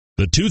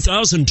The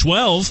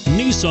 2012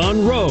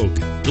 Nissan Rogue.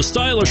 The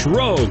stylish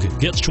Rogue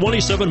gets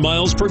 27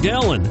 miles per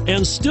gallon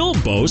and still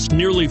boasts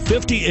nearly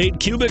 58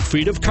 cubic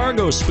feet of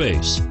cargo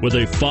space. With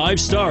a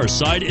 5-star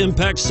side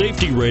impact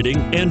safety rating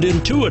and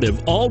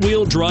intuitive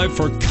all-wheel drive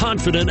for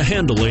confident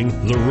handling,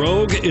 the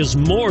Rogue is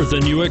more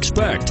than you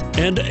expect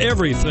and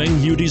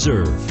everything you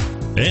deserve.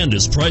 And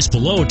is priced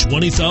below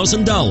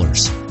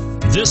 $20,000.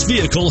 This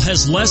vehicle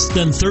has less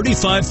than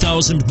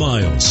 35,000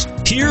 miles.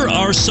 Here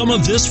are some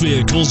of this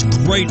vehicle's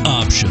great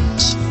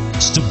options: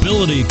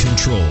 stability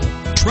control,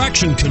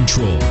 traction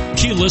control,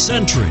 keyless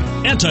entry,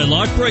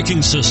 anti-lock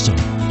braking system,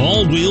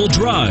 all-wheel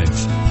drive,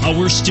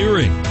 power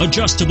steering,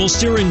 adjustable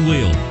steering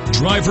wheel,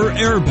 driver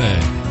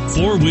airbag,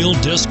 4-wheel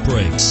disc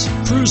brakes,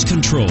 cruise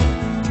control.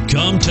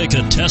 Come take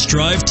a test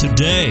drive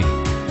today.